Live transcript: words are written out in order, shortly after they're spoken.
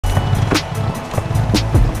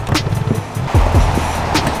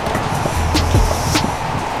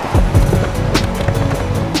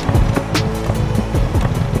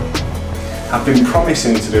I've been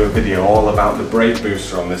promising to do a video all about the brake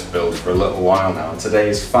booster on this build for a little while now, and today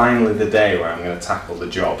is finally the day where I'm going to tackle the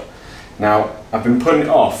job. Now, I've been putting it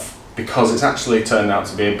off because it's actually turned out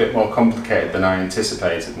to be a bit more complicated than I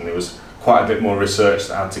anticipated, and there was quite a bit more research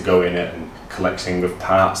that had to go in it and collecting of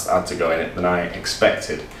parts that had to go in it than I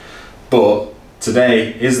expected. But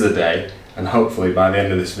today is the day, and hopefully by the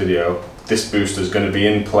end of this video this booster is going to be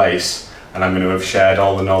in place and I'm going to have shared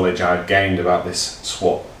all the knowledge I've gained about this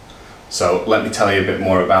swap. So let me tell you a bit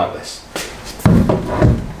more about this.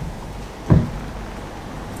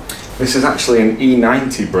 This is actually an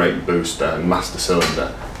E90 brake booster and master cylinder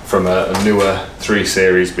from a newer 3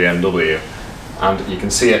 Series BMW, and you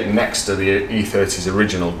can see it next to the E30's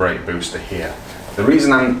original brake booster here. The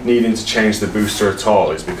reason I'm needing to change the booster at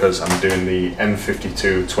all is because I'm doing the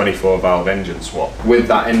M52 24 valve engine swap. With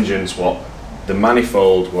that engine swap, the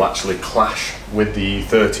manifold will actually clash with the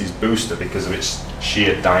E30's booster because of its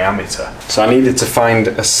sheer diameter. So I needed to find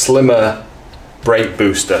a slimmer brake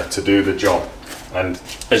booster to do the job. And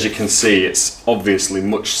as you can see, it's obviously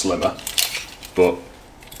much slimmer, but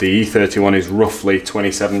the E30 one is roughly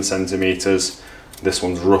 27 centimeters. This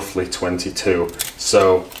one's roughly 22.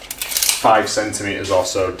 So 5 centimeters or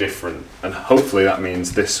so different. And hopefully that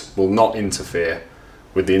means this will not interfere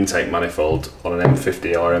with the intake manifold on an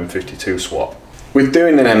M50 or M52 swap. With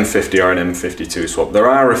doing an M50 or an M52 swap, there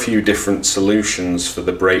are a few different solutions for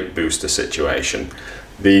the brake booster situation.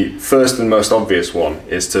 The first and most obvious one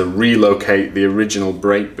is to relocate the original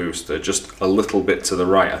brake booster just a little bit to the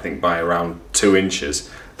right, I think by around 2 inches.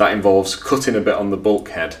 That involves cutting a bit on the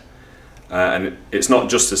bulkhead, and it's not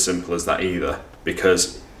just as simple as that either,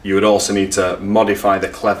 because you would also need to modify the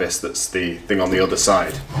clevis, that's the thing on the other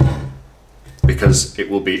side, because it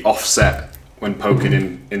will be offset when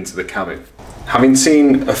poking into the cabin. Having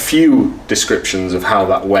seen a few descriptions of how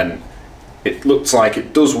that went, it looks like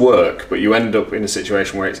it does work, but you end up in a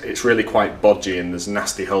situation where it's really quite bodgy and there's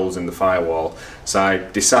nasty holes in the firewall. So I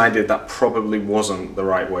decided that probably wasn't the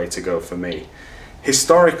right way to go for me.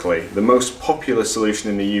 Historically, the most popular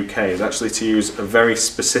solution in the UK is actually to use a very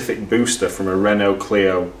specific booster from a Renault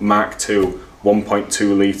Clio Mark II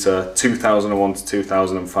 1.2 litre 2001 to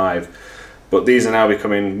 2005. But these are now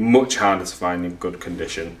becoming much harder to find in good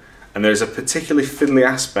condition, and there's a particularly fiddly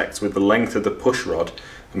aspect with the length of the push rod,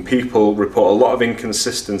 and people report a lot of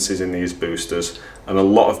inconsistencies in these boosters and a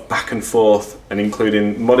lot of back and forth, and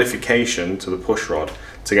including modification to the push rod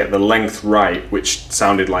to get the length right, which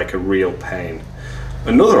sounded like a real pain.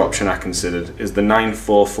 Another option I considered is the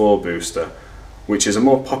 944 booster, which is a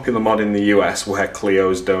more popular mod in the US where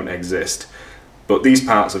Clios don't exist. But these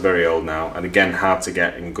parts are very old now, and again hard to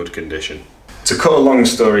get in good condition. To cut a long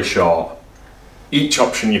story short, each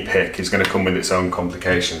option you pick is going to come with its own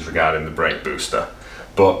complications regarding the brake booster.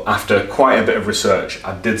 But after quite a bit of research,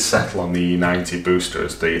 I did settle on the E90 booster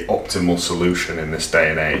as the optimal solution in this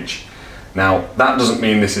day and age. Now, that doesn't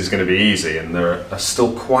mean this is going to be easy, and there are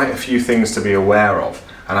still quite a few things to be aware of,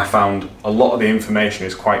 and I found a lot of the information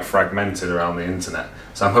is quite fragmented around the internet.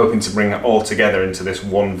 So I'm hoping to bring it all together into this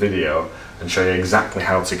one video and show you exactly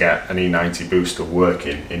how to get an E90 booster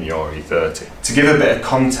working in your E30. To give a bit of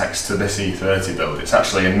context to this E30 build, it's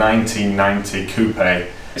actually a 1990 coupe.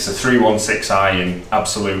 It's a 316i in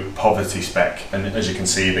absolute poverty spec, and as you can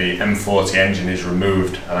see the M40 engine is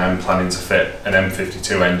removed and I'm planning to fit an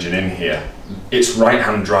M52 engine in here. It's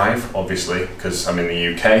right-hand drive, obviously, because I'm in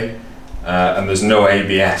the UK, and there's no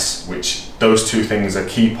ABS, which those two things are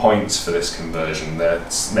key points for this conversion.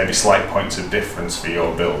 There's maybe slight points of difference for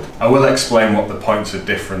your build. I will explain what the points of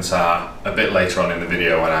difference are a bit later on in the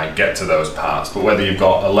video when I get to those parts, but whether you've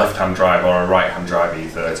got a left-hand drive or a right-hand drive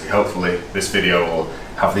E30, hopefully this video will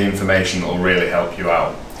have the information that will really help you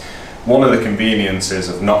out. One of the conveniences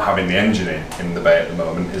of not having the engine in the bay at the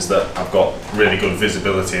moment is that I've got really good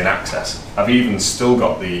visibility and access. I've even still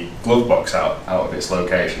got the glove box out of its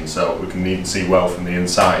location, so we can even see well from the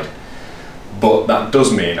inside. But that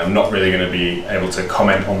does mean I'm not really going to be able to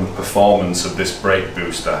comment on the performance of this brake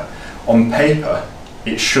booster. On paper,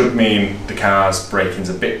 it should mean the car's braking's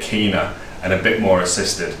a bit keener and a bit more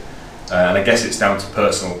assisted. And I guess it's down to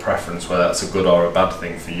personal preference whether that's a good or a bad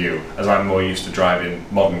thing for you. As I'm more used to driving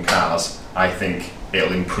modern cars, I think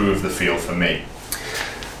it'll improve the feel for me.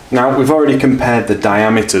 Now, we've already compared the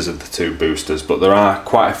diameters of the two boosters, but there are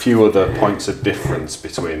quite a few other points of difference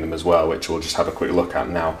between them as well, which we'll just have a quick look at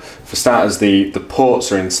now. For starters, the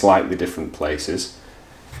ports are in slightly different places.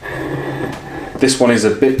 This one is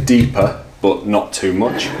a bit deeper, but not too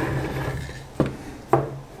much.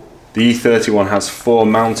 The E30 one has 4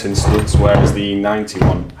 mounting studs, whereas the E90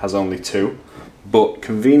 one has only 2. But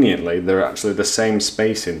conveniently, they're actually the same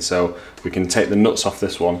spacing, so we can take the nuts off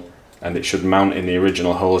this one and it should mount in the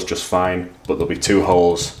original holes just fine, but there'll be two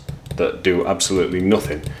holes that do absolutely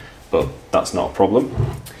nothing, but that's not a problem.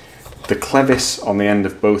 The clevis on the end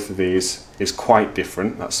of both of these is quite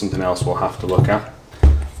different. That's something else we'll have to look at.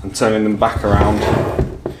 And turning them back around,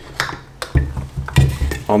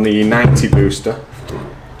 on the E90 booster,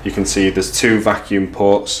 you can see there's two vacuum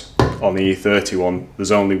ports. On the E30 one,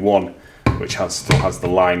 there's only one, which still has the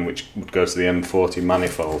line which would go to the M40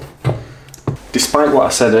 manifold. Despite what I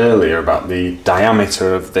said earlier about the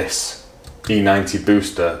diameter of this E90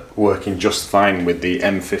 booster working just fine with the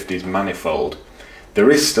M50's manifold, there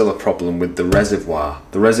is still a problem with the reservoir.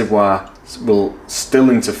 The reservoir will still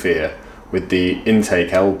interfere with the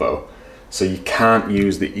intake elbow, so you can't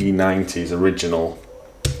use the E90's original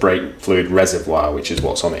brake fluid reservoir, which is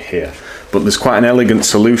what's on it here. But there's quite an elegant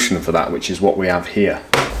solution for that, which is what we have here.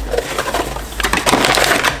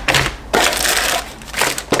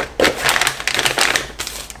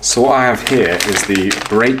 So what I have here is the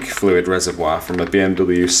brake fluid reservoir from a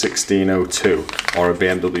BMW 1602 or a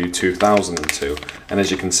BMW 2002, and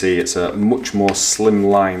as you can see it's a much more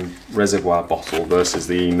slimline reservoir bottle versus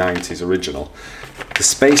the E90's original. The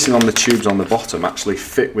spacing on the tubes on the bottom actually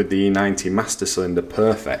fit with the E90 master cylinder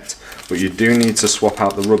perfect, but you do need to swap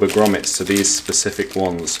out the rubber grommets to these specific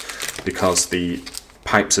ones because the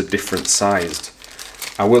pipes are different sized.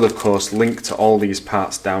 I will of course link to all these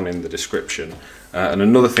parts down in the description. And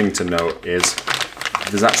another thing to note is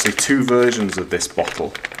there's actually two versions of this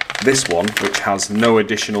bottle. This one, which has no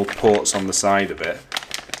additional ports on the side of it,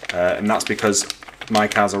 and that's because my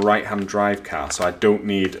car's a right-hand drive car, so I don't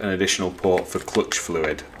need an additional port for clutch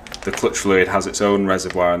fluid. The clutch fluid has its own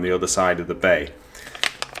reservoir on the other side of the bay.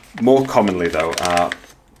 More commonly though are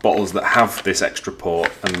bottles that have this extra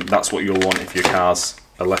port, and that's what you'll want if your car's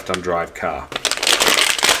a left-hand drive car.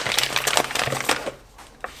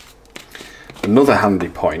 Another handy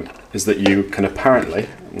point is that you can apparently,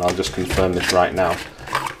 and I'll just confirm this right now,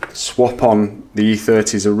 swap on the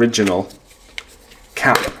E30's original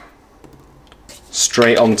cap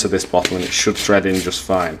straight onto this bottle and it should thread in just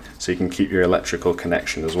fine, so you can keep your electrical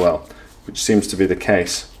connection as well, which seems to be the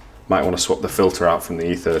case. Might want to swap the filter out from the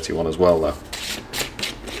E30 one as well though.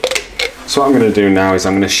 So what I'm going to do now is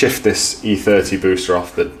I'm going to shift this E30 booster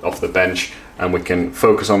off the bench, and we can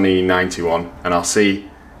focus on the E90 one, and I'll see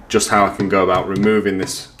just how I can go about removing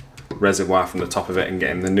this reservoir from the top of it and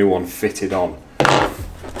getting the new one fitted on.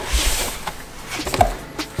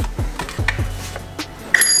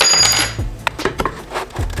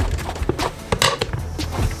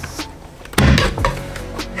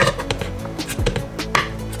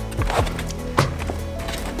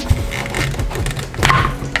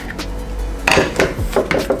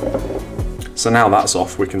 So now that's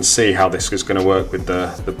off, we can see how this is going to work with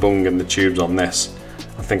the bung and the tubes on this.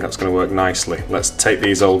 I think that's going to work nicely. Let's take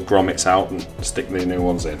these old grommets out and stick the new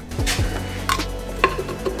ones in.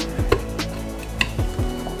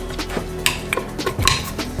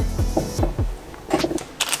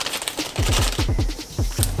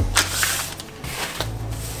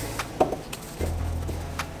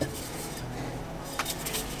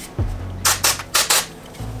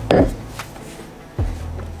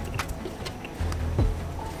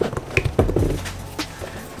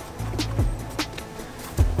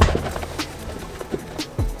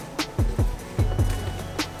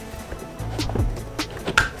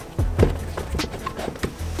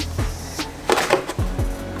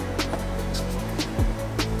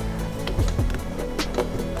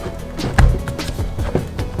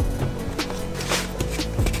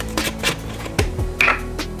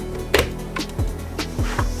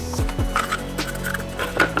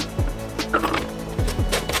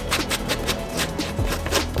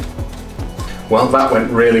 Well, that went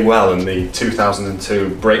really well, and the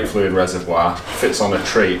 2002 brake fluid reservoir fits on a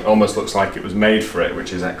treat. Almost looks like it was made for it,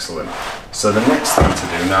 which is excellent. So the next thing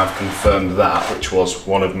to do, now I've confirmed that, which was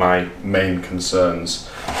one of my main concerns,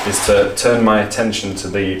 is to turn my attention to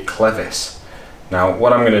the clevis. Now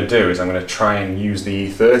what I'm going to do is I'm going to try and use the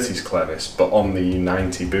E30's clevis, but on the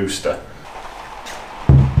E90 booster.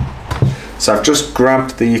 So I've just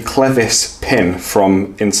grabbed the clevis pin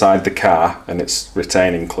from inside the car and its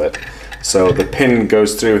retaining clip. So the pin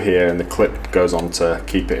goes through here and the clip goes on to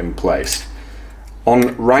keep it in place.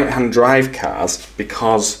 On right-hand drive cars,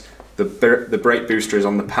 because the brake booster is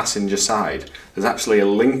on the passenger side, there's actually a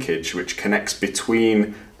linkage which connects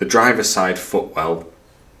between the driver's side footwell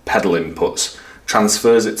pedal inputs,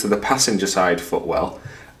 transfers it to the passenger side footwell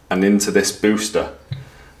and into this booster.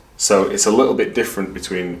 So it's a little bit different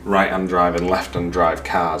between right-hand drive and left-hand drive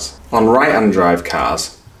cars. On right-hand drive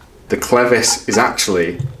cars, the clevis is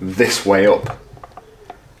actually this way up.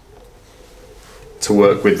 to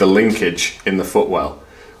work with the linkage in the footwell,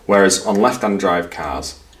 whereas on left-hand drive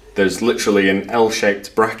cars there's literally an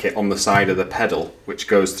L-shaped bracket on the side of the pedal which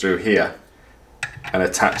goes through here and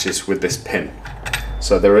attaches with this pin.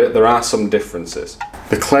 So there are some differences.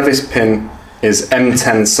 The clevis pin is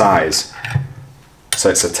M10 size, so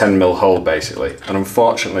it's a 10mm hole basically, and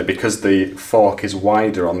unfortunately because the fork is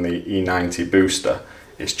wider on the E90 booster,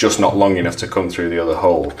 it's just not long enough to come through the other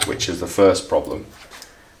hole, which is the first problem.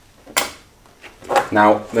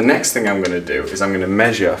 Now the next thing I'm going to do is I'm going to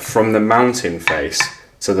measure from the mounting face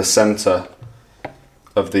to the centre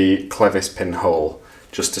of the clevis pin hole,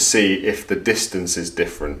 just to see if the distance is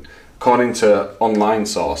different. According to online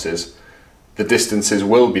sources, the distances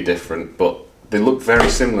will be different, but they look very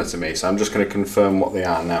similar to me, so I'm just going to confirm what they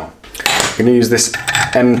are now. I'm going to use this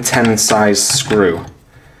M10 size screw,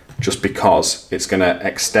 just because it's going to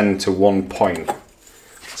extend to 1 point,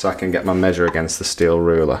 so I can get my measure against the steel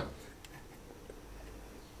ruler.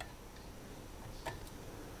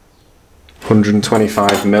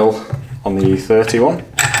 125mm on the E30 one.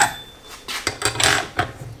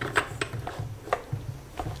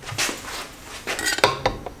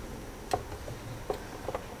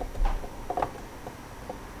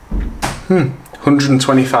 Hmm,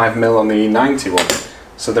 125mm on the E90 one.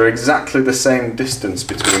 So they're exactly the same distance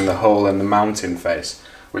between the hole and the mounting face,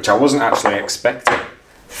 which I wasn't actually expecting.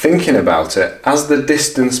 Thinking about it, as the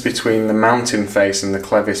distance between the mounting face and the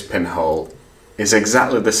clevis pin hole is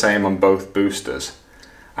exactly the same on both boosters,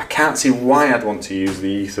 I can't see why I'd want to use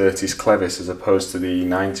the E30's clevis as opposed to the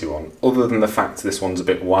E90 one, other than the fact this one's a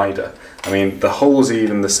bit wider. I mean, the hole's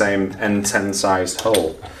even the same M10 sized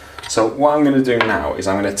hole. So what I'm going to do now is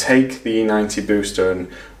I'm going to take the E90 booster and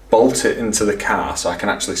bolt it into the car so I can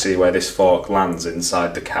actually see where this fork lands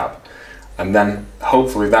inside the cab. And then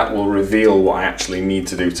hopefully that will reveal what I actually need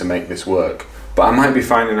to do to make this work. But I might be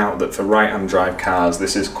finding out that for right-hand drive cars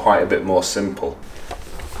this is quite a bit more simple.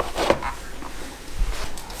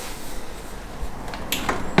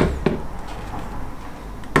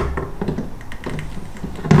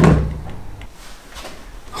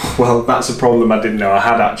 Well, that's a problem I didn't know I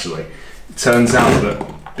had actually. It turns out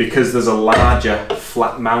that because there's a larger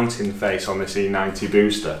flat mounting face on this E90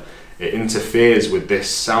 booster, it interferes with this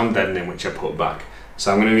sound deadening which I put back.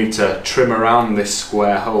 So I'm going to need to trim around this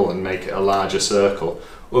square hole and make it a larger circle.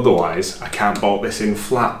 Otherwise, I can't bolt this in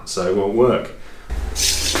flat, so it won't work.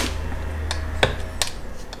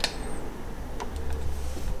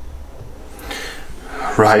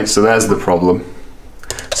 Right, so there's the problem.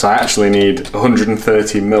 So I actually need a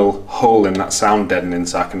 130mm hole in that sound deadening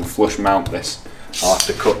so I can flush mount this. I'll have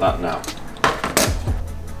to cut that now.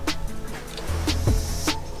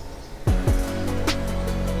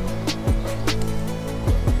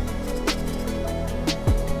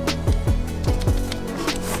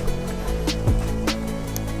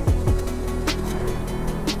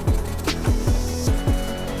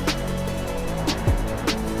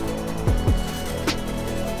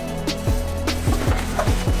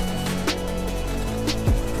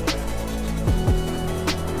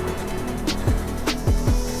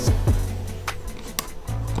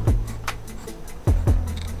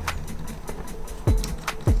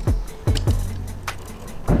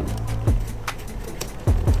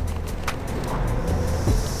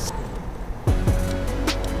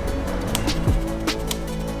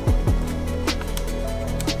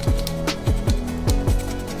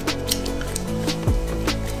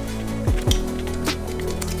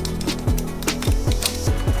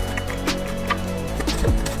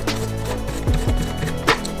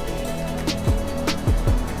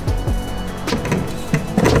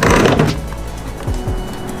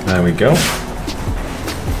 There we go.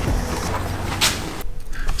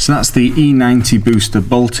 So that's the E90 booster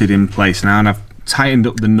bolted in place now, and I've tightened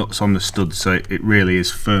up the nuts on the stud so it really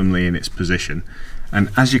is firmly in its position.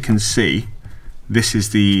 And as you can see, this is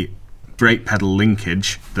the brake pedal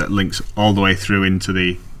linkage that links all the way through into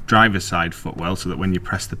the driver's side footwell, so that when you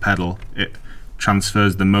press the pedal it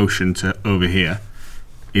transfers the motion to over here.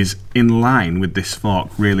 Is in line with this fork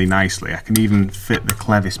really nicely. I can even fit the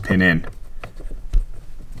clevis pin in.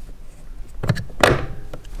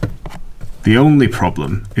 The only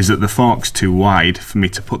problem is that the fork's too wide for me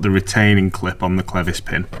to put the retaining clip on the clevis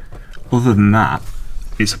pin. Other than that,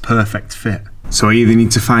 it's a perfect fit. So I either need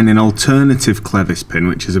to find an alternative clevis pin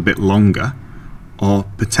which is a bit longer, or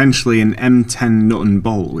potentially an M10 nut and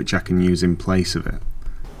bolt which I can use in place of it.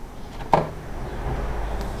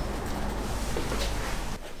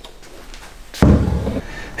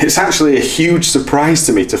 It's actually a huge surprise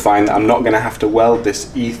to me to find that I'm not going to have to weld this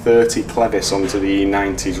E30 clevis onto the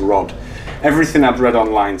E90's rod. Everything I'd read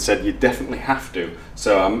online said you definitely have to,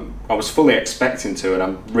 so I'm I was fully expecting to, and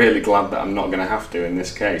I'm really glad that I'm not going to have to in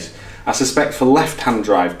this case. I suspect for left-hand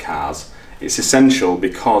drive cars, it's essential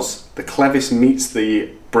because the clevis meets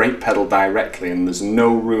the brake pedal directly and there's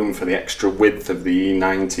no room for the extra width of the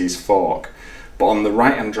E90's fork. But on the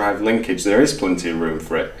right-hand drive linkage, there is plenty of room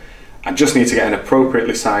for it. I just need to get an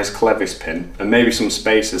appropriately sized clevis pin and maybe some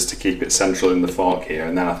spacers to keep it central in the fork here,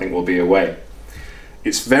 and then I think we'll be away.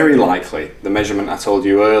 It's very likely the measurement I told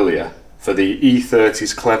you earlier for the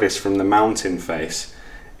E30's clevis from the mounting face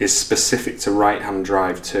is specific to right-hand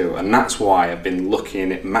drive too, and that's why I've been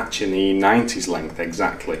looking at matching the E90's length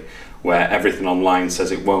exactly, where everything online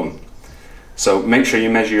says it won't. So make sure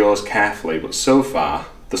you measure yours carefully, but so far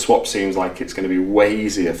the swap seems like it's going to be way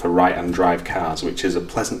easier for right-hand drive cars, which is a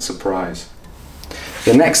pleasant surprise.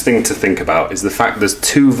 The next thing to think about is the fact there's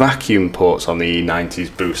 2 vacuum ports on the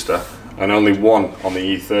E90's booster and only 1 on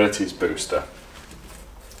the E30's booster.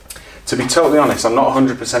 To be totally honest, I'm not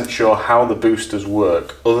 100% sure how the boosters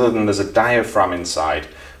work, other than there's a diaphragm inside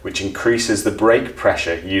which increases the brake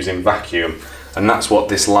pressure using vacuum, and that's what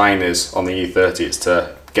this line is on the E30. It's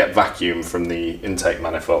to get vacuum from the intake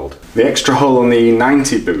manifold. The extra hole on the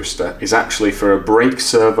E90 booster is actually for a brake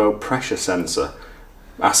servo pressure sensor.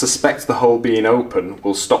 I suspect the hole being open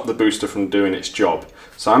will stop the booster from doing its job,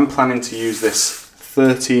 so I'm planning to use this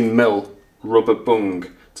 13mm rubber bung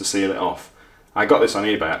to seal it off. I got this on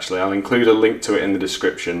eBay actually. I'll include a link to it in the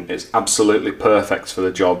description. It's absolutely perfect for the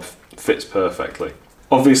job, fits perfectly.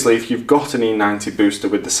 Obviously, if you've got an E90 booster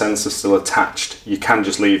with the sensor still attached, you can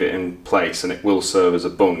just leave it in place and it will serve as a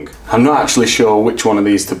bung. I'm not actually sure which one of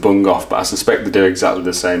these to bung off, but I suspect they do exactly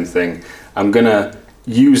the same thing. I'm going to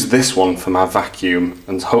use this one for my vacuum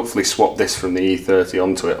and hopefully swap this from the E30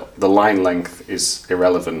 onto it. The line length is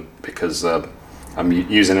irrelevant because I'm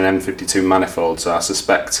using an M52 manifold, so I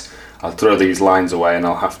suspect I'll throw these lines away and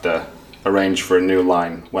I'll have to arrange for a new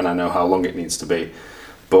line when I know how long it needs to be.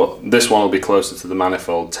 But this one will be closer to the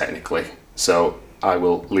manifold technically, so I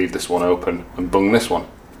will leave this one open and bung this one.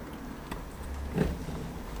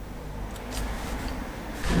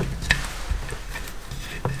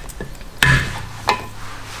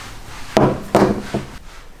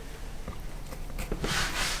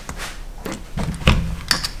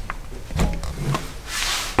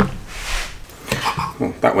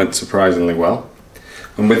 Well, that went surprisingly well.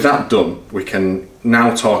 And with that done, we can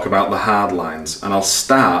now talk about the hard lines, and I'll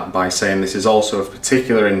start by saying this is also of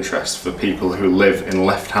particular interest for people who live in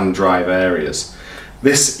left-hand drive areas.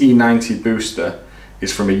 This E90 booster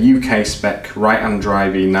is from a UK spec right-hand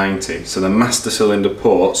drive E90, so the master cylinder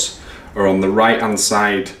ports are on the right-hand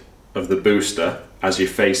side of the booster as you're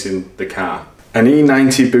facing the car. An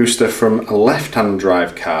E90 booster from a left-hand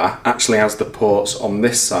drive car actually has the ports on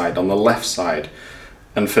this side, on the left side.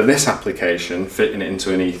 And for this application, fitting it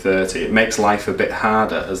into an E30, it makes life a bit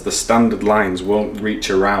harder as the standard lines won't reach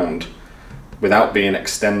around without being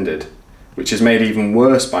extended, which is made even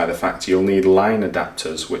worse by the fact you'll need line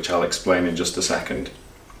adapters, which I'll explain in just a second.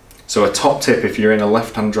 So a top tip if you're in a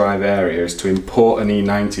left-hand drive area is to import an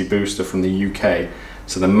E90 booster from the UK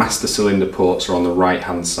so the master cylinder ports are on the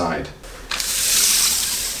right-hand side.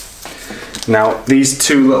 Now, these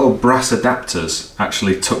 2 little brass adapters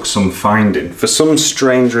actually took some finding. For some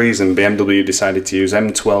strange reason, BMW decided to use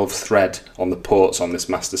M12 thread on the ports on this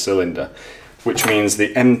master cylinder, which means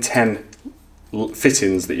the M10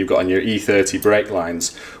 fittings that you've got on your E30 brake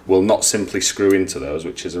lines will not simply screw into those,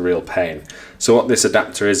 which is a real pain. So what this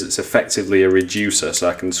adapter is, it's effectively a reducer, so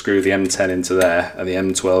I can screw the M10 into there and the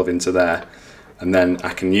M12 into there, and then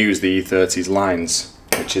I can use the E30's lines,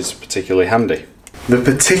 which is particularly handy. The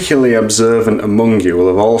particularly observant among you will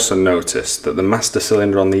have also noticed that the master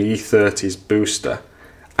cylinder on the E30's booster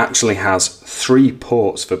actually has 3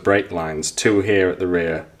 ports for brake lines, 2 here at the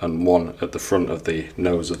rear and 1 at the front of the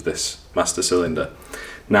nose of this master cylinder.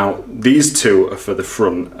 Now, these 2 are for the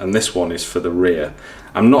front and this one is for the rear.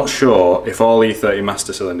 I'm not sure if all E30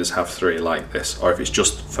 master cylinders have 3 like this, or if it's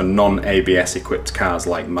just for non-ABS equipped cars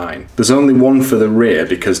like mine. There's only 1 for the rear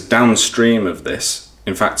because downstream of this,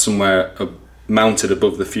 in fact somewhere mounted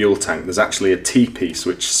above the fuel tank, there's actually a T-piece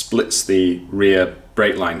which splits the rear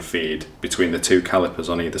brake line feed between the 2 calipers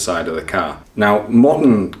on either side of the car. Now,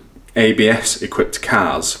 modern ABS equipped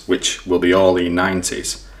cars, which will be all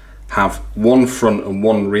E90s, have 1 front and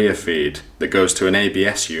 1 rear feed that goes to an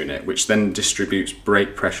ABS unit, which then distributes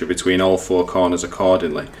brake pressure between all 4 corners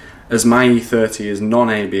accordingly. As my E30 is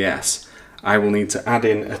non-ABS, I will need to add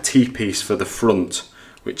in a T-piece for the front,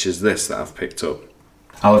 which is this that I've picked up.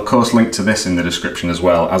 I'll of course link to this in the description as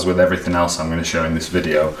well, as with everything else I'm going to show in this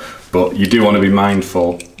video, but you do want to be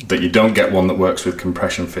mindful that you don't get one that works with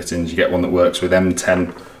compression fittings, you get one that works with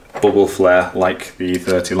M10 bubble flare like the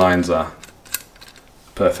E30 lines are.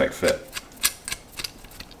 Perfect fit.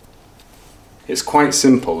 It's quite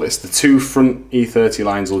simple. It's the two front E30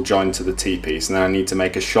 lines will join to the T-piece, and then I need to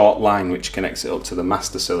make a short line which connects it up to the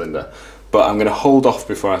master cylinder. But I'm going to hold off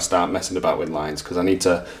before I start messing about with lines, because I need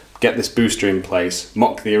to get this booster in place,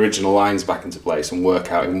 mock the original lines back into place, and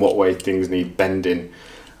work out in what way things need bending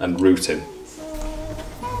and routing.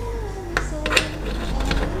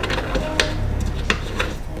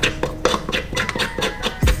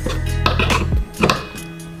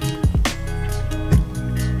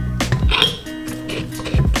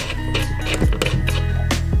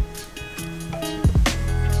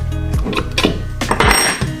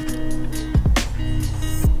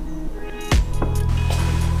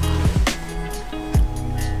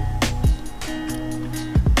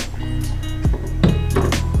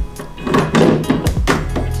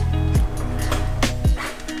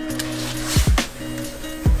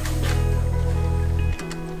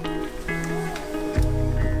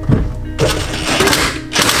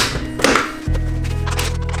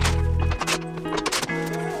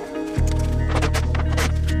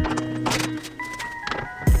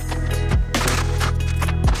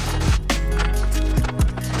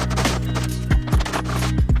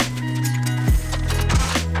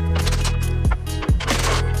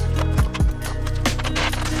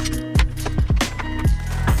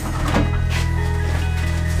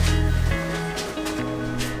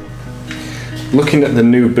 Looking at the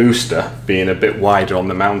new booster being a bit wider on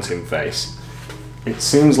the mounting face, it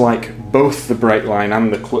seems like both the brake line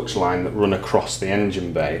and the clutch line that run across the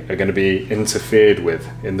engine bay are going to be interfered with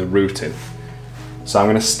in the routing. So I'm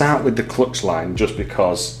going to start with the clutch line just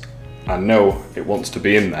because I know it wants to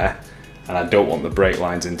be in there and I don't want the brake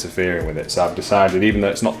lines interfering with it. So I've decided, even though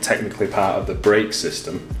it's not technically part of the brake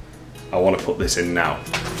system, I want to put this in now.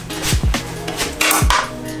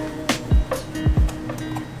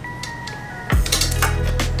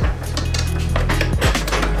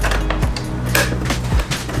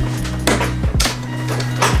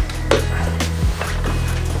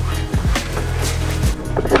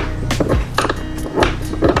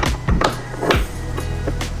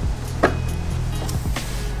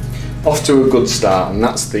 Off to a good start, and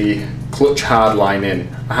that's the clutch hard line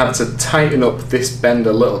in. I had to tighten up this bend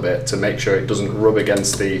a little bit to make sure it doesn't rub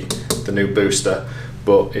against the new booster,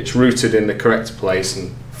 but it's routed in the correct place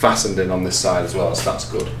and fastened in on this side as well, so that's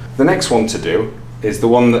good. The next one to do is the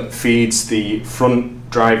one that feeds the front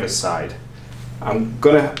driver's side. I'm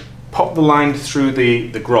gonna pop the line through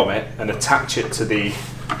the grommet and attach it to the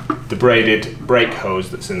braided brake hose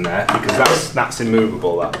that's in there, because that's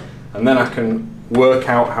immovable, that. And then I can work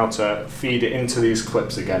out how to feed it into these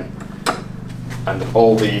clips again, and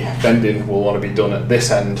all the bending will want to be done at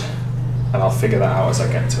this end, and I'll figure that out as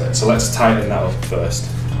I get to it. So let's tighten that up first.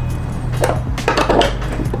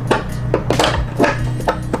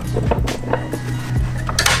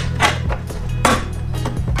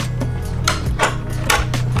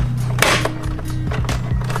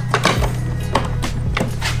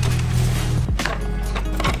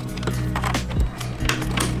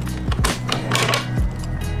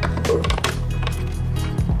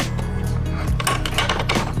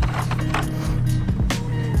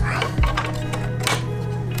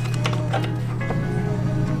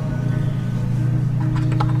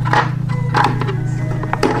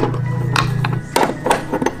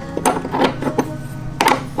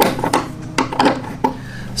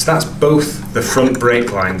 So that's both the front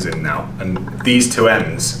brake lines in now, and these two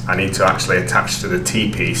ends I need to actually attach to the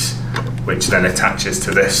T-piece, which then attaches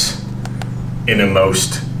to this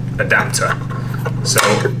innermost adapter. So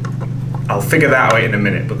I'll figure that out in a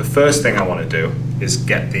minute, but the first thing I want to do is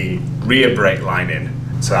get the rear brake line in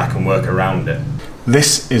so I can work around it.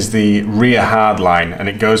 This is the rear hard line, and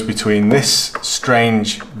it goes between this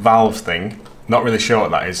strange valve thing. Not really sure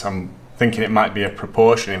what that is. I'm thinking it might be a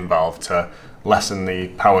proportioning valve to lessen the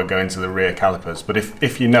power going to the rear calipers, but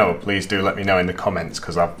if you know, please do let me know in the comments,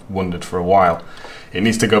 because I've wondered for a while. It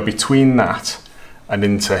needs to go between that and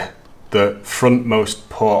into the frontmost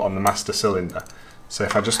port on the master cylinder. So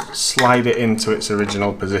if I just slide it into its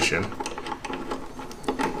original position,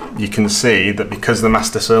 you can see that because the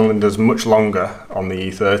master cylinder is much longer on the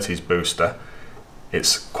E30's booster,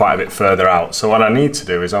 it's quite a bit further out. So what I need to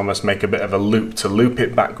do is almost make a bit of a loop to loop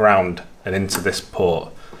it back round and into this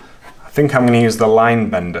port. I think I'm going to use the line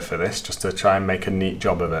bender for this, just to try and make a neat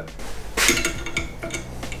job of it.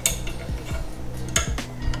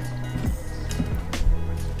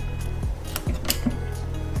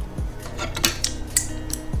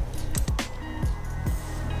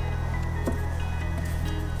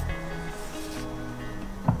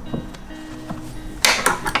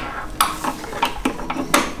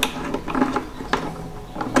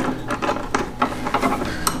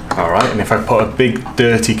 And if I put a big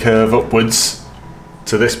dirty curve upwards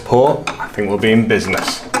to this port, I think we'll be in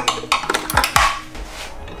business.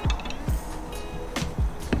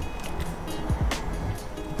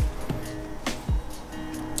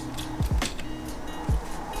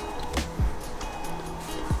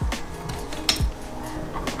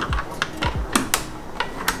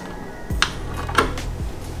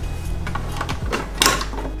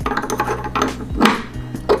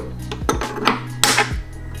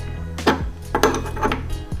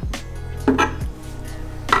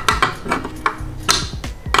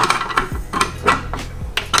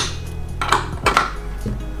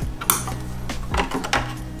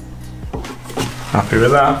 Happy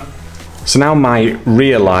with that? So now my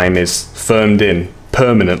rear line is firmed in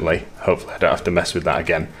permanently. Hopefully I don't have to mess with that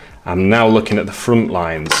again. I'm now looking at the front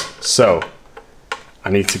lines. So I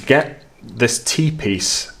need to get this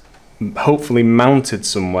T-piece hopefully mounted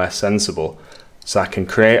somewhere sensible so I can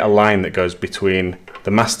create a line that goes between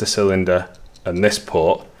the master cylinder and this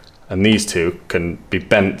port, and these two can be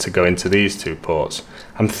bent to go into these two ports.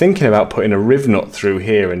 I'm thinking about putting a riv nut through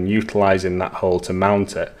here and utilising that hole to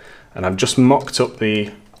mount it. And I've just mocked up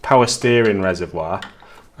the power steering reservoir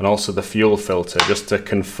and also the fuel filter just to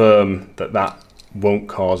confirm that that won't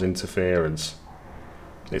cause interference.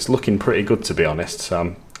 It's looking pretty good, to be honest,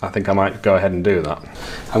 so I think I might go ahead and do that.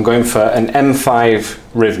 I'm going for an M5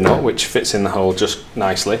 riv nut, which fits in the hole just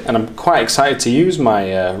nicely, and I'm quite excited to use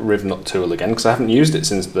my riv nut tool again because I haven't used it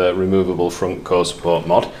since the removable front core support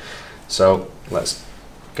mod. So let's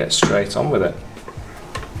get straight on with it.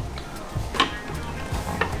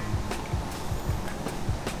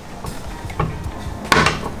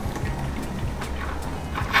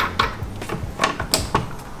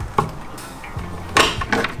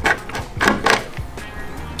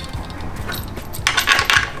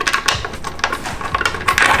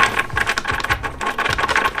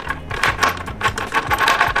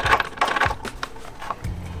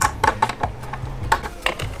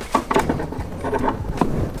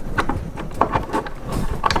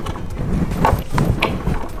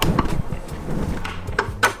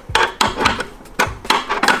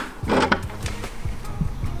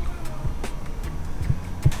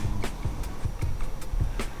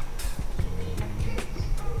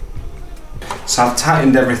 So I've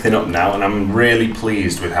tightened everything up now and I'm really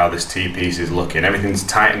pleased with how this T-piece is looking. Everything's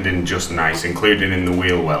tightened in just nice, including in the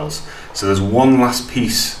wheel wells. So there's one last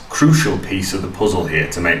piece, crucial piece of the puzzle here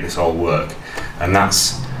to make this all work. And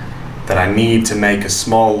that's that I need to make a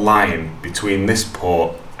small line between this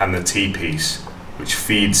port and the T-piece, which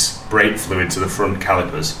feeds brake fluid to the front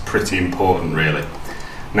calipers. Pretty important, really.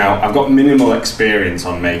 Now, I've got minimal experience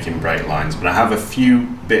on making brake lines, but I have a few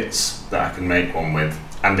bits that I can make one with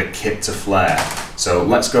and a kit to flare. So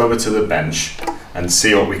let's go over to the bench and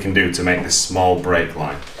see what we can do to make this small brake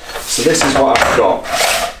line. So this is what I've got.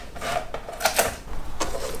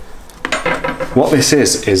 What this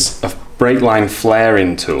is a brake line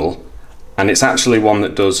flaring tool, and it's actually one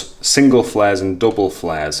that does single flares and double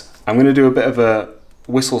flares. I'm going to do a bit of a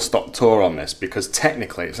whistle stop tour on this because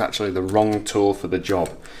technically it's actually the wrong tool for the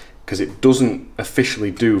job, because it doesn't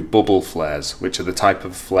officially do bubble flares, which are the type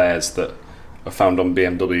of flares that are found on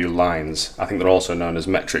BMW lines. I think they're also known as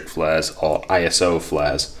metric flares or ISO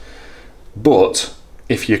flares. But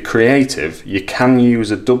if you're creative, you can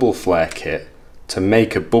use a double flare kit to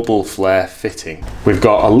make a bubble flare fitting. We've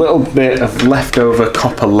got a little bit of leftover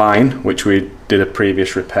copper line, which we did a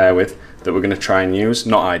previous repair with, that we're going to try and use.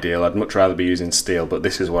 Not ideal, I'd much rather be using steel, but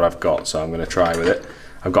this is what I've got, so I'm going to try with it.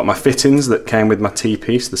 I've got my fittings that came with my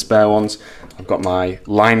T-piece, the spare ones. I've got my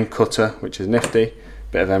line cutter, which is nifty,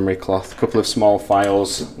 bit of emery cloth, a couple of small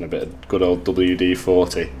files, and a bit of good old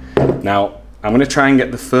WD-40. Now, I'm going to try and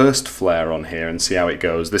get the first flare on here and see how it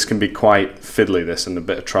goes. This can be quite fiddly, this, and a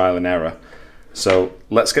bit of trial and error. So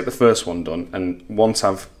let's get the first one done, and once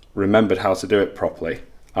I've remembered how to do it properly,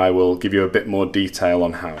 I will give you a bit more detail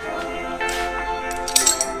on how.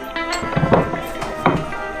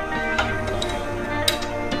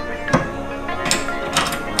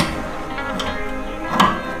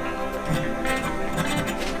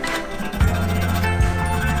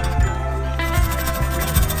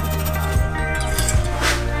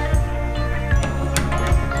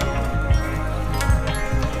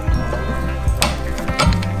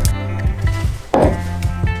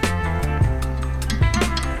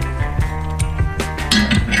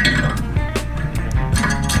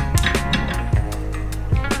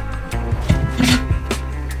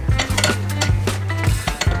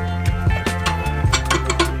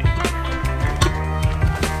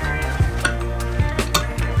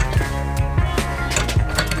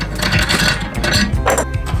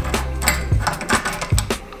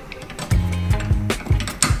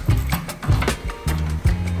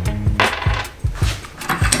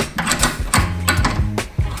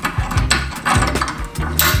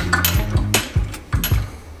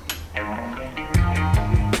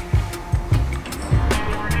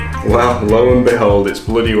 lo and behold, it's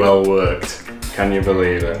bloody well worked. Can you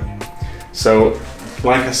believe it? So,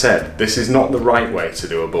 like I said, this is not the right way to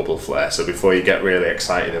do a bubble flare, so before you get really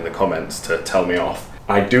excited in the comments to tell me off,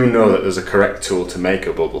 I do know that there's a correct tool to make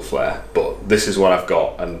a bubble flare, but this is what I've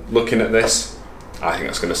got, and looking at this, I think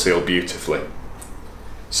that's going to seal beautifully.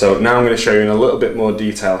 So now I'm going to show you in a little bit more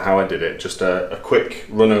detail how I did it, just a quick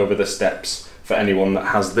run over the steps for anyone that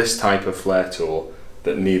has this type of flare tool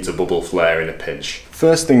that needs a bubble flare in a pinch.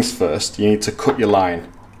 First things first, you need to cut your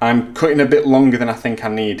line. I'm cutting a bit longer than I think I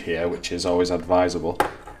need here, which is always advisable,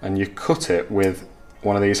 and you cut it with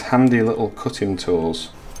one of these handy little cutting tools.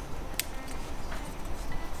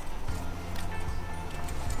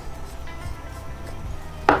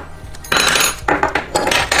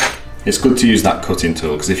 It's good to use that cutting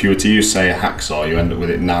tool, because if you were to use, say, a hacksaw, you end up with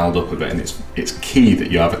it gnarled up a bit, and it's key that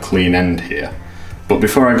you have a clean end here. But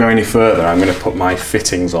before I go any further, I'm going to put my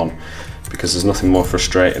fittings on, because there's nothing more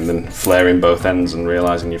frustrating than flaring both ends and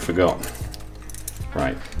realising you forgot.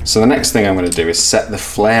 Right, so the next thing I'm going to do is set the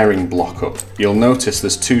flaring block up. You'll notice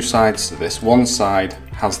there's two sides to this. One side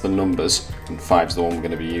has the numbers, and 5's the one we're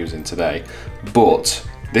going to be using today, but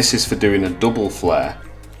this is for doing a double flare.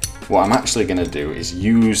 What I'm actually going to do is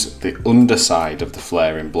use the underside of the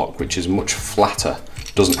flaring block, which is much flatter,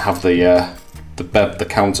 doesn't have the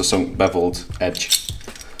countersunk beveled edge.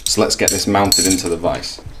 So let's get this mounted into the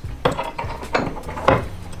vise.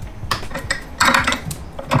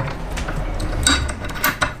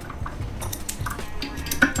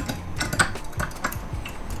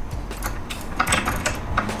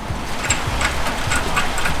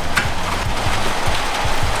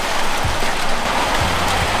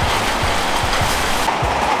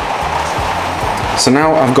 So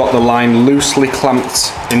now I've got the line loosely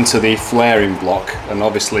clamped into the flaring block, and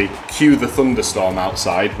obviously cue the thunderstorm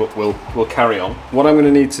outside, but we'll carry on. What I'm going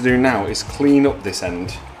to need to do now is clean up this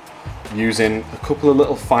end using a couple of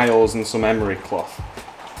little files and some emery cloth.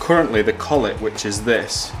 Currently the collet, which is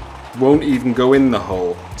this, won't even go in the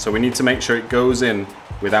hole, so we need to make sure it goes in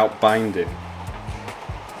without binding.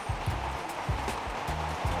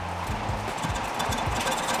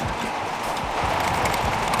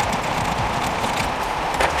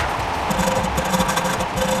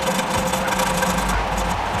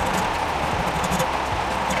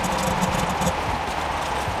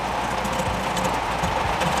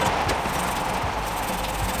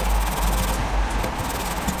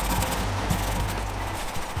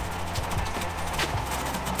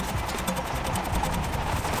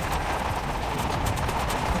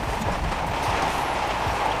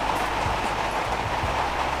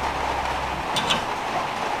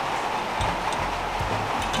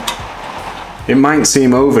 It might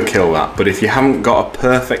seem overkill that, but if you haven't got a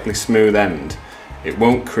perfectly smooth end, it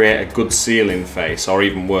won't create a good sealing face, or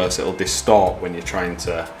even worse, it'll distort when you're trying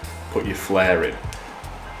to put your flare in.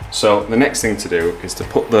 So the next thing to do is to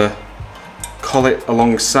put the collet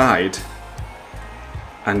alongside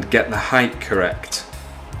and get the height correct,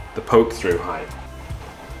 the poke through height.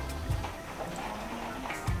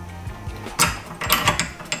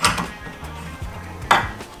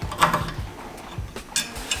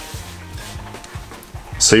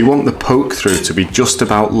 So you want the poke through to be just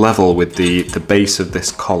about level with the base of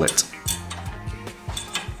this collet.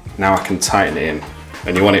 Now I can tighten it in,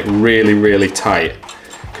 and you want it really, really tight,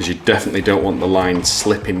 because you definitely don't want the line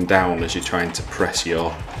slipping down as you're trying to press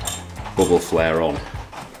your bubble flare on.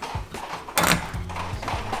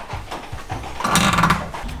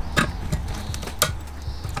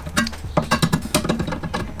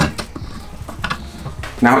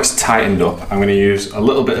 Now it's tightened up, I'm going to use a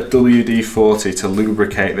little bit of WD-40 to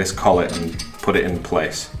lubricate this collet and put it in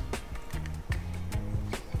place.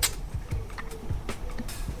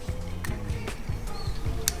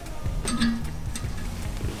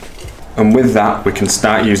 And with that, we can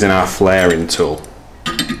start using our flaring tool.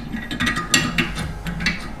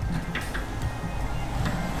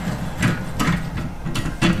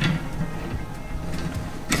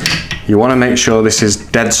 You want to make sure this is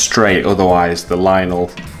dead straight, otherwise the line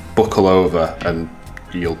will buckle over and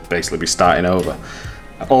you'll basically be starting over.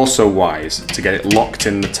 Also wise to get it locked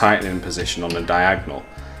in the tightening position on the diagonal.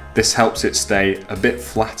 This helps it stay a bit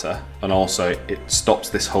flatter, and also it stops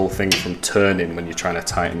this whole thing from turning when you're trying to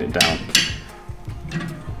tighten it down.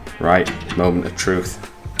 Right, moment of truth.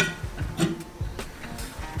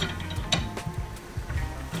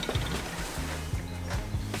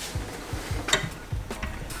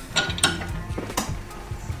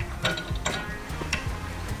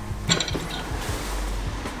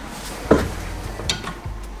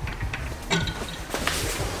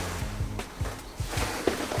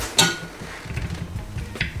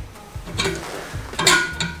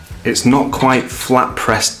 It's not quite flat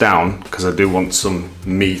pressed down because I do want some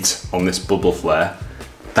meat on this bubble flare.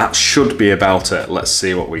 That should be about it. Let's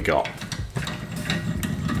see what we got.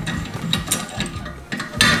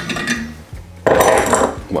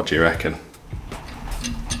 What do you reckon?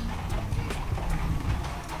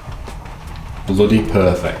 Bloody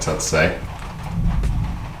perfect, I'd say.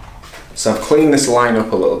 So I've cleaned this line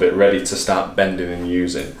up a little bit, ready to start bending and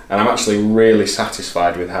using, and I'm actually really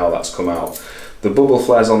satisfied with how that's come out. The bubble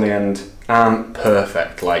flares on the end aren't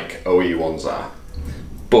perfect like OE ones are,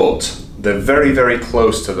 but they're very, very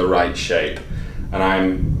close to the right shape, and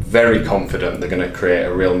I'm very confident they're going to create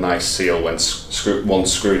a real nice seal when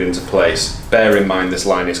once screwed into place. Bear in mind this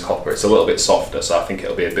line is copper, it's a little bit softer, so I think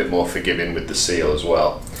it'll be a bit more forgiving with the seal as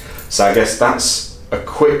well. So I guess that's a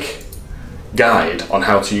quick guide on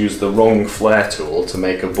how to use the wrong flare tool to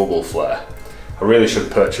make a bubble flare. I really should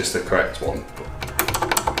purchase the correct one.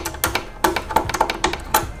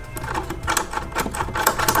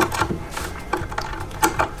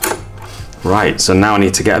 Right, so now I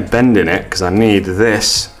need to get a bend in it because I need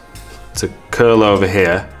this to curl over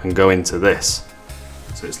here and go into this.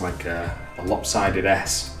 So it's like a lopsided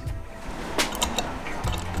S.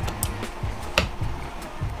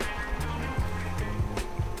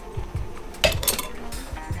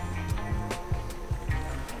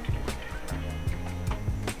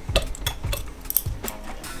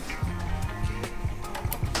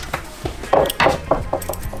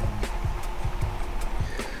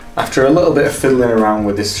 After a little bit of fiddling around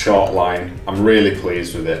with this short line, I'm really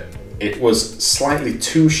pleased with it. It was slightly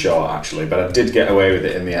too short actually, but I did get away with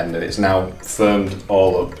it in the end, and it's now firmed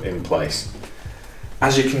all up in place.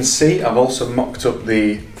 As you can see, I've also mocked up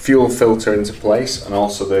the fuel filter into place and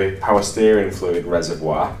also the power steering fluid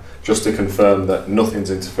reservoir, just to confirm that nothing's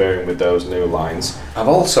interfering with those new lines. I've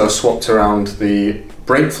also swapped around the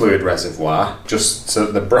brake fluid reservoir just so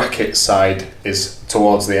that the bracket side is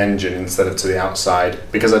towards the engine instead of to the outside,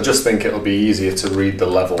 because I just think it'll be easier to read the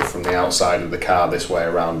level from the outside of the car this way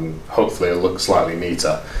around, and hopefully it'll look slightly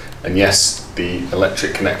neater. And yes, the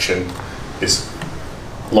electric connection is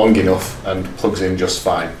long enough and plugs in just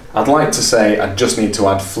fine. I'd like to say I just need to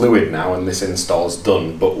add fluid now and this install's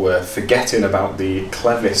done, but we're forgetting about the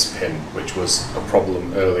clevis pin, which was a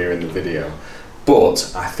problem earlier in the video.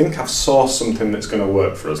 But I think I've sourced something that's going to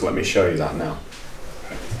work for us. Let me show you that now.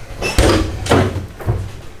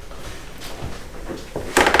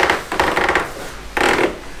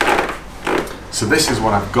 So this is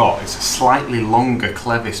what I've got. It's a slightly longer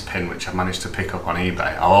clevis pin which I managed to pick up on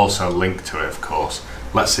eBay. I'll also link to it, of course.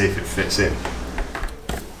 Let's see if it fits in.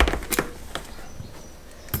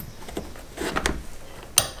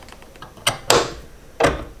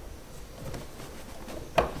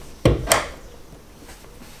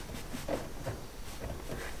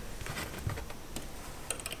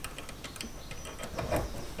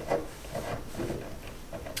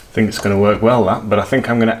 I think it's going to work well, that, but I think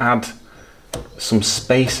I'm going to add some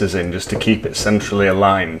spacers in just to keep it centrally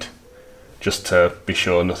aligned, just to be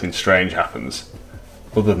sure nothing strange happens.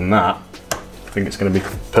 Other than that, I think it's going to be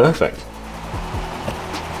perfect.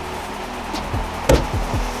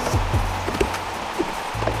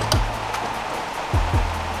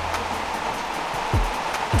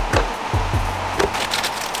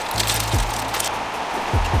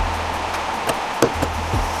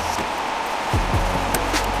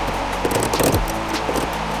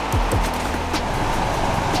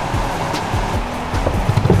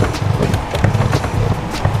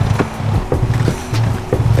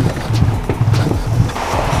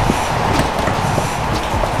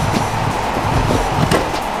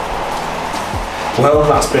 Well,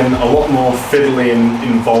 that's been a lot more fiddling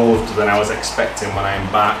involved than I was expecting when I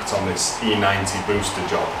embarked on this E90 booster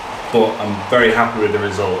job, but I'm very happy with the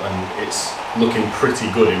result and it's looking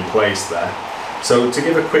pretty good in place there. So to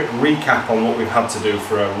give a quick recap on what we've had to do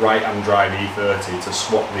for a right-hand drive E30 to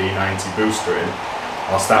swap the E90 booster in,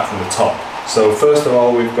 I'll start from the top. So first of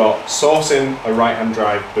all, we've got sourcing a right-hand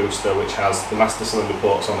drive booster which has the master cylinder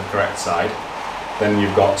ports on the correct side. Then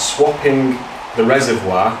you've got swapping the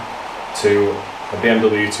reservoir to a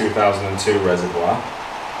BMW 2002 reservoir.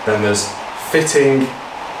 Then there's fitting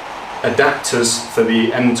adapters for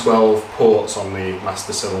the M12 ports on the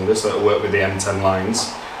master cylinder so it'll work with the M10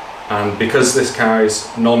 lines. And because this car is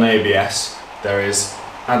non-ABS, there is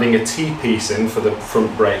adding a T-piece in for the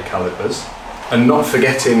front brake calipers. And not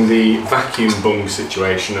forgetting the vacuum bung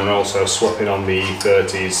situation, and also swapping on the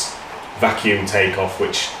E30's vacuum takeoff,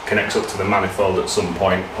 which connects up to the manifold at some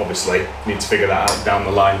point. Obviously, need to figure that out down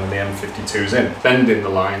the line when the M52's in. Bending the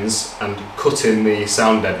lines and cutting the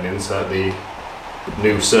sound deadening so that the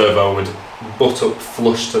new servo would butt up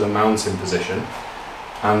flush to the mounting position.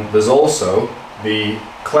 And there's also the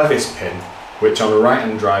clevis pin, which on a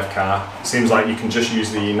right-hand drive car, it seems like you can just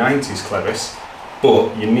use the E90's clevis,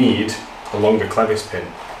 but you need a longer clevis pin.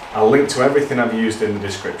 I'll link to everything I've used in the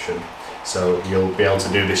description, so you'll be able to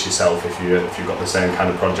do this yourself if you've got the same kind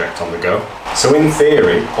of project on the go. So in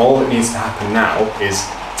theory, all that needs to happen now is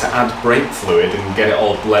to add brake fluid and get it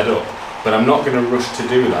all bled up. But I'm not going to rush to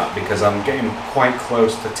do that because I'm getting quite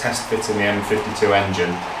close to test fitting the M52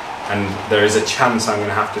 engine, and there is a chance I'm going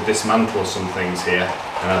to have to dismantle some things here,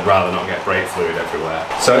 and I'd rather not get brake fluid everywhere.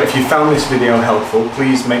 So if you found this video helpful,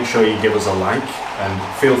 please make sure you give us a like,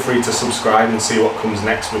 and feel free to subscribe and see what comes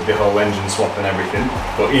next with the whole engine swap and everything.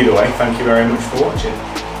 But either way, thank you very much for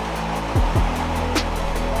watching.